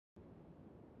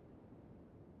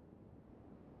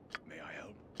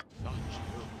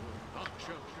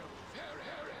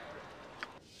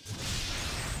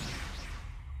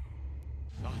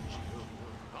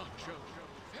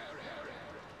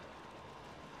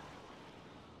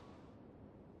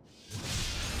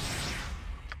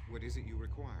What is it you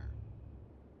require?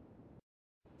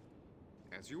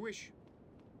 As you wish.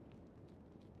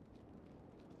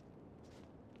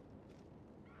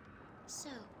 So,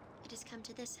 it has come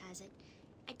to this, has it?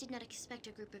 I did not expect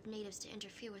a group of natives to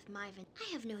interfere with my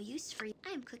I have no use for you.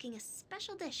 I am cooking a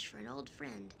special dish for an old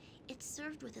friend. It's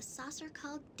served with a saucer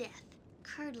called death.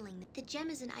 Curdling. The gem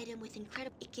is an item with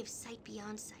incredible... It gives sight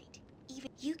beyond sight. Even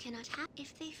you cannot have...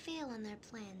 If they fail on their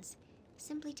plans,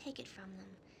 simply take it from them.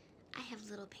 I have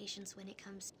little patience when it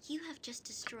comes. You have just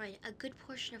destroyed a good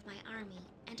portion of my army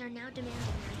and are now demanding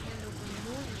that I hand over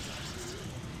more resources to you.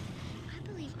 I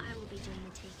believe I will be doing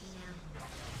the taking now.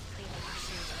 Pray that you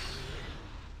serve.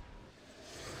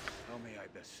 How may I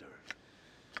best serve?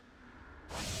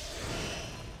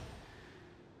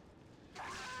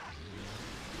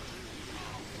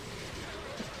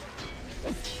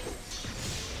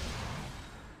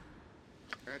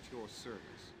 At your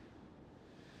service.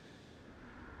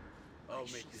 I'll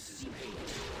make this as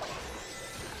painless as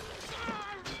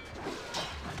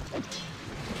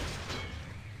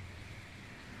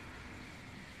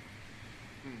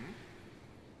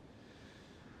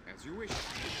As you wish.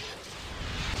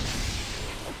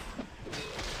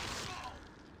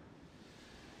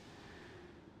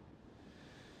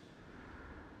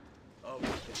 I'll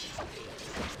make this as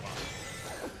painless as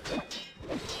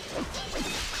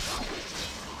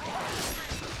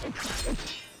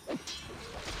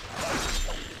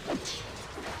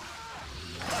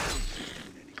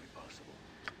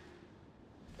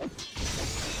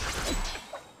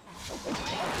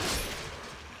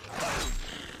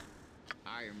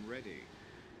I am ready.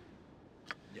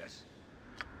 Yes.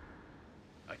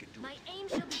 I can do My it. aim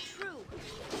shall be true.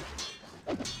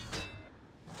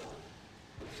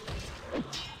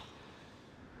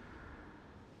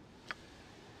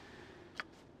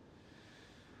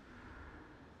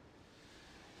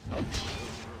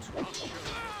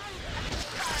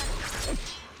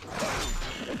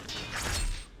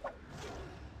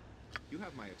 You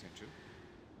have my attention.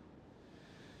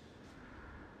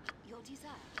 Your desire.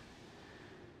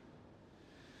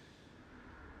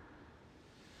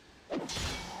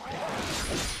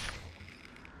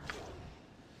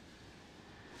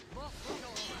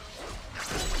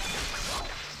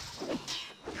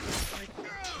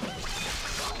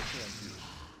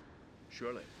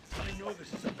 Surely. I know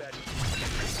this is a bad...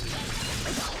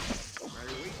 I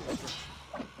await instruction.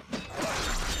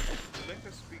 Let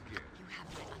us begin. You have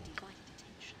my undivided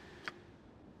attention.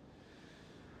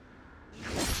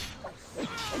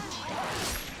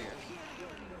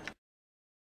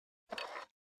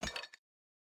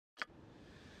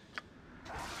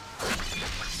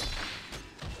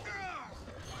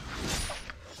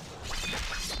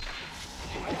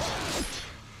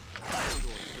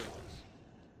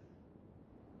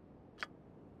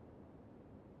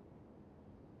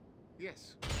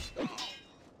 Yes.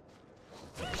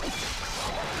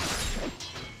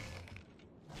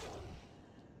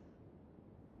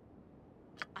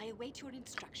 I await your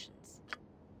instructions.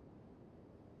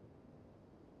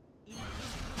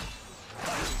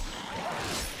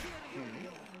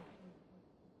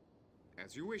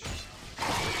 As you wish.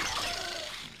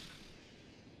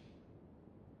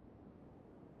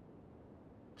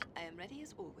 I am ready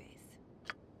as always.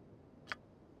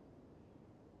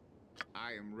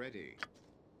 I am ready.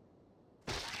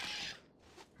 As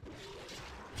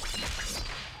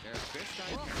best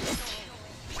I can.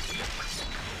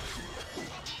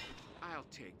 I'll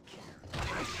take care.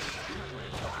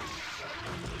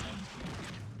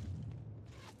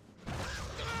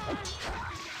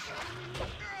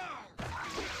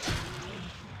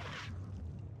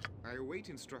 I await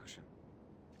instruction.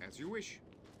 As you wish.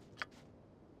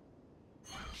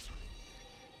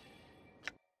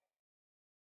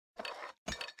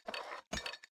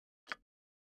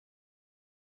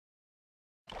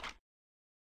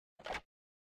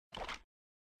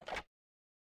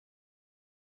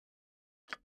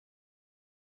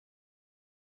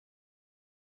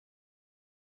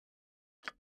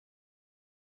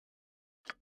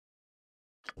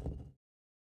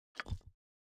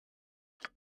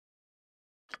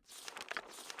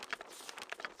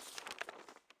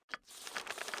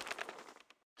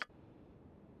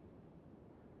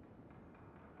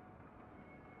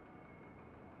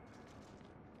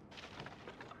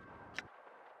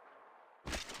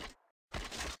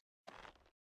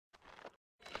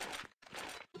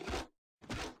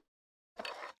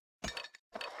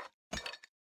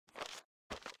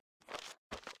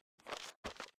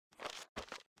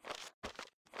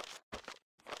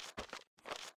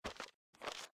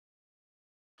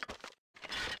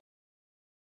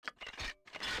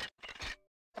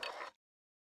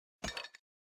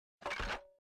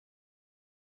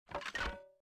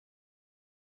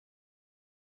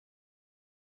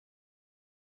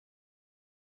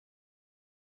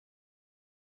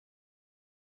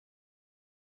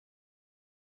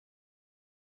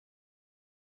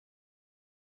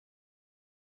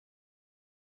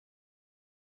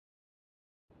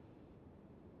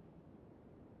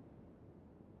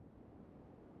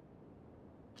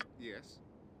 Yes?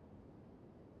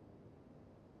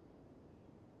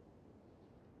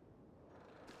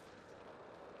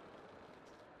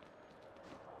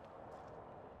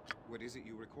 What is it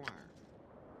you require?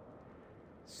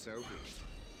 So be it.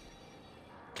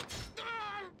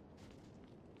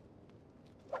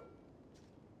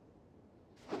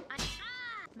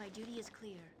 My duty is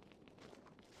clear.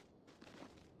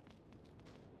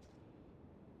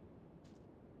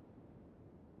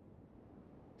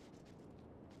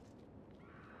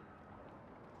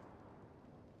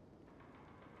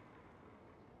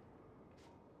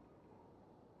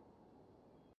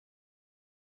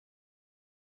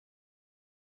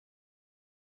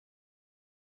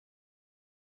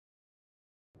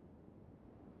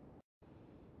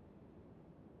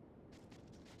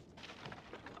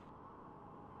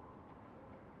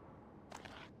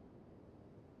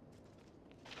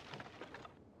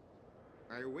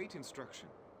 I await instruction.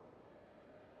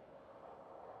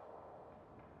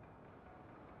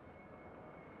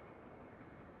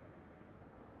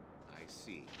 I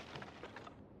see.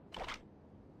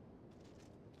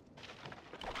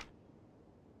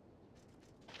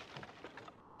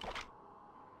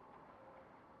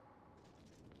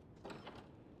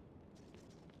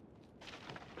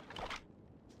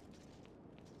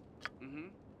 Mm-hmm.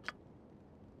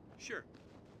 Sure.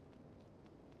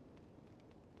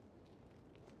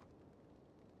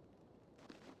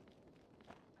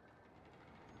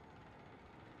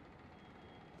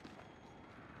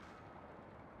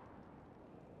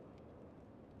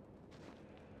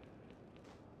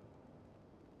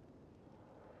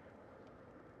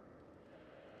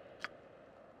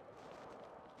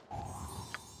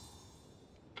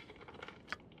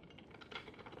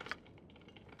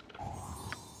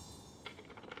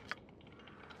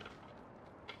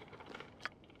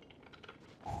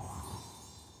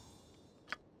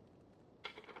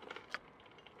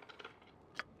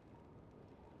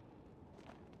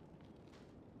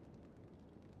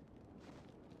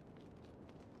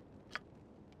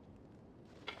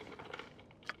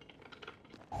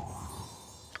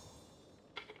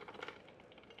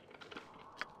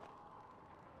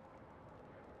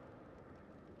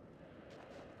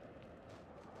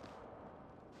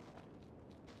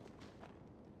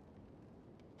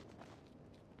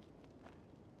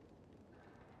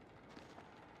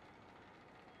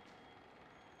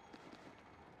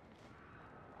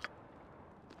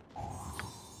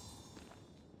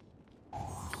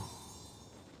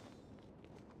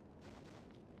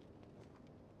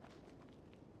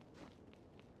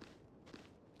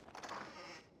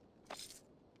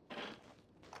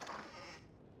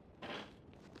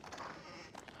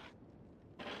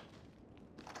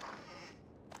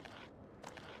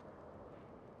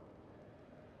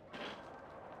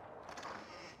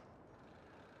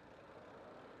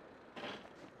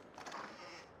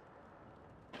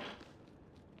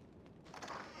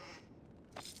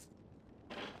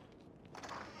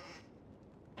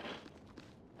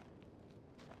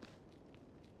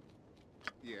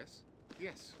 Yes?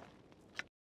 Yes.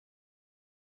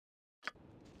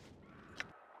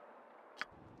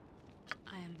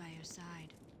 I am by your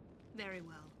side. Very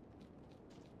well.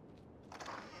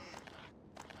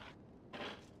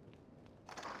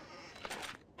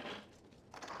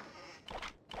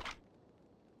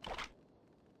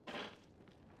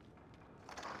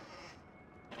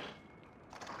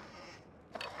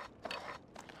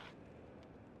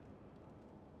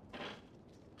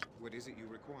 What is it you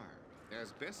require?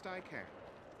 As best I can.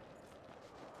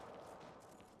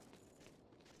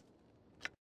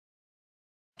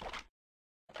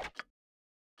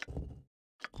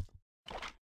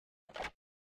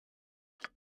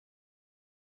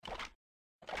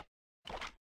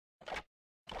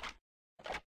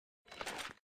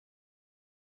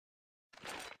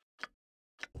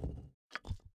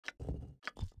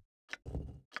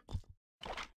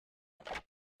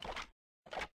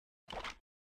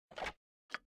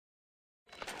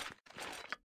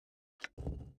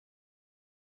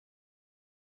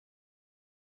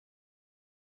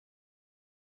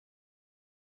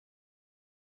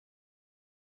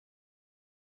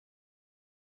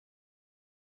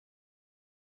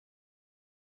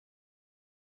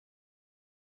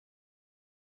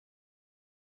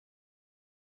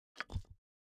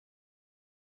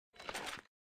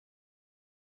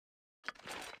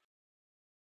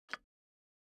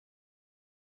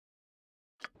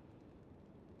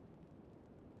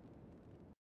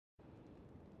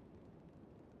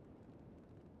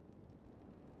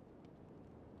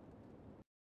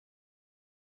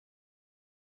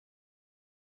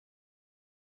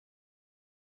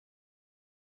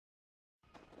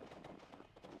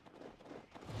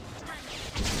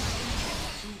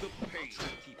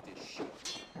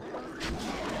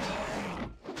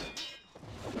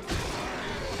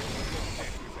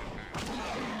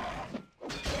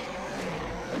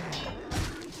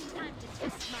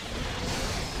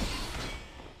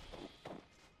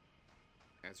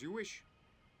 As you wish.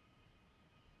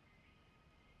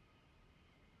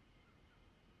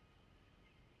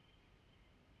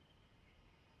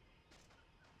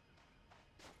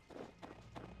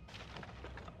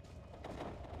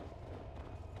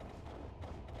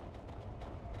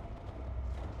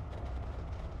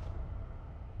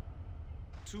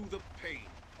 To the pain.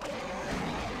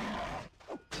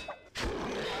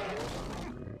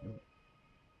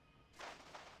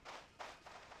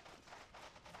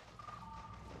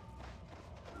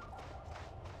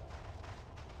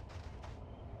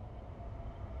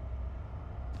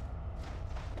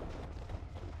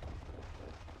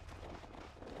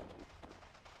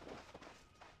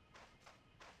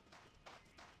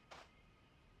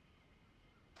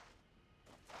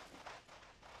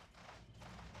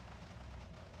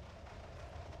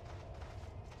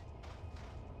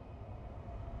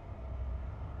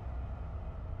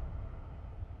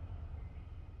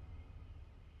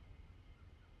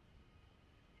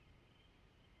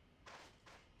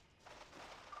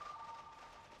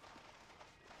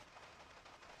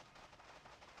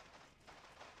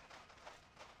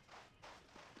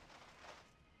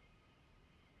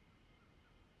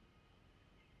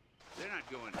 They're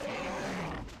not going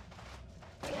anywhere.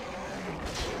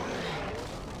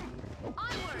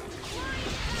 Onward!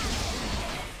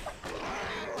 Glorious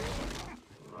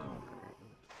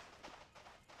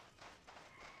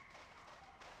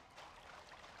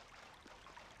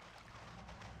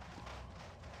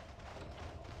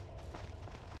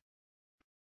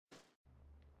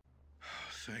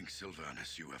Thanks,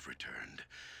 Sylvanus, you have returned.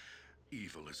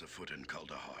 Evil is afoot in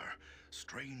Kaldahar.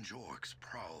 Strange orcs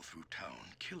prowl through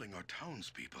town, killing our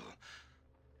townspeople.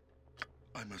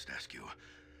 I must ask you,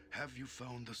 have you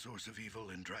found the source of evil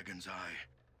in Dragon's Eye?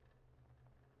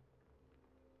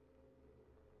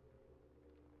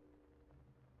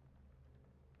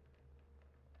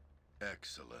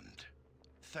 Excellent.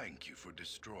 Thank you for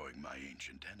destroying my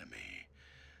ancient enemy.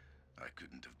 I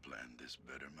couldn't have planned this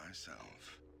better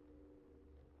myself.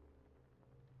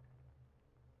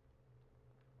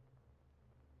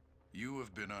 You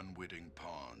have been unwitting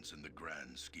pawns in the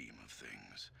grand scheme of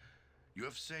things. You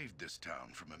have saved this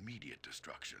town from immediate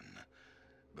destruction,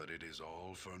 but it is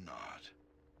all for naught.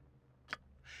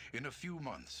 In a few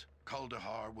months,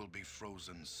 Kaldahar will be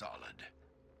frozen solid.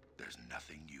 There's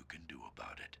nothing you can do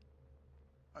about it.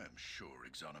 I am sure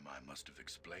Ixonamai must have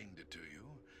explained it to you.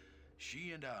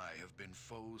 She and I have been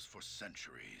foes for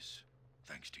centuries.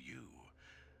 Thanks to you,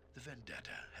 the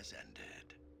vendetta has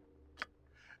ended.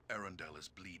 Arundel is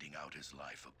bleeding out his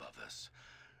life above us.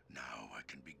 Now I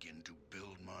can begin to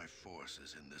build my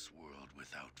forces in this world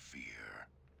without fear.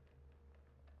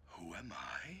 Who am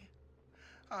I?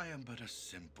 I am but a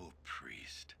simple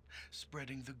priest,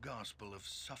 spreading the gospel of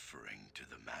suffering to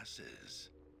the masses.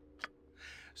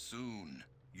 Soon,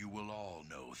 you will all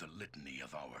know the litany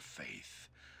of our faith.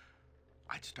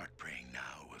 I'd start praying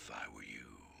now if I were you.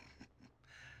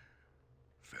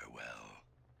 Farewell.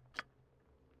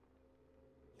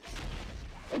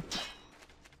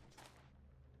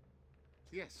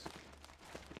 Yes.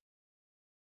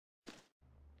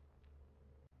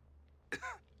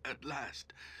 At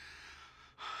last.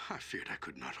 I feared I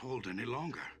could not hold any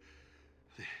longer.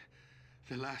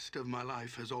 The last of my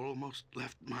life has almost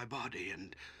left my body,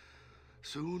 and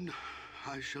soon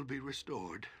I shall be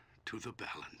restored to the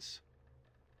balance.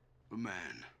 A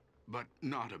man, but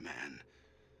not a man.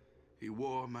 He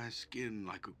wore my skin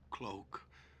like a cloak,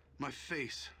 my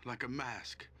face like a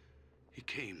mask. He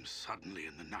came suddenly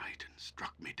in the night and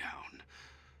struck me down.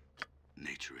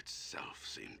 Nature itself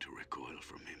seemed to recoil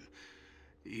from him.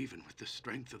 Even with the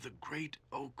strength of the great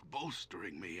oak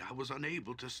bolstering me, I was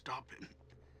unable to stop him.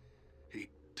 He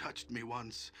touched me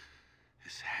once,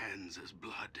 his hands as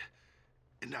blood,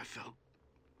 and I felt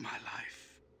my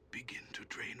life begin to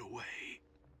drain away.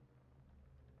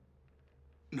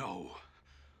 No,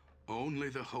 only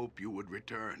the hope you would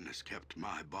return has kept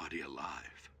my body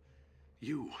alive.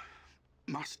 You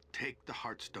must take the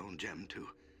Heartstone gem to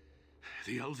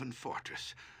the elven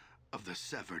fortress of the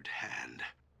Severed Hand.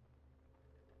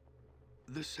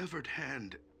 The Severed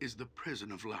Hand is the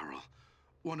prison of Laurel,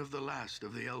 one of the last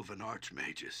of the elven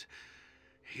archmages.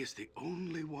 He is the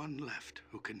only one left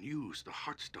who can use the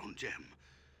Heartstone gem,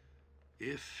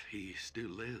 if he still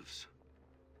lives.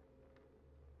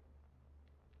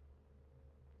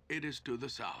 It is to the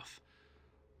south.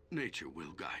 Nature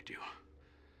will guide you.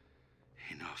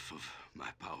 Enough of my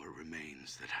power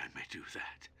remains that I may do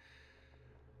that.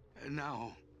 And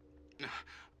now,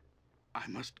 I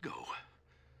must go.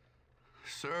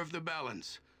 Serve the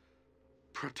balance.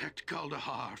 Protect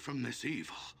Kaldahar from this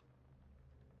evil.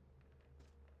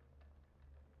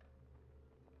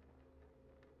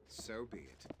 So be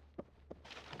it.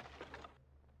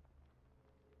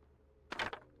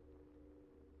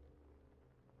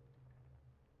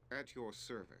 At your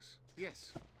service.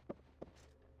 Yes.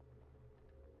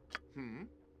 Hmm?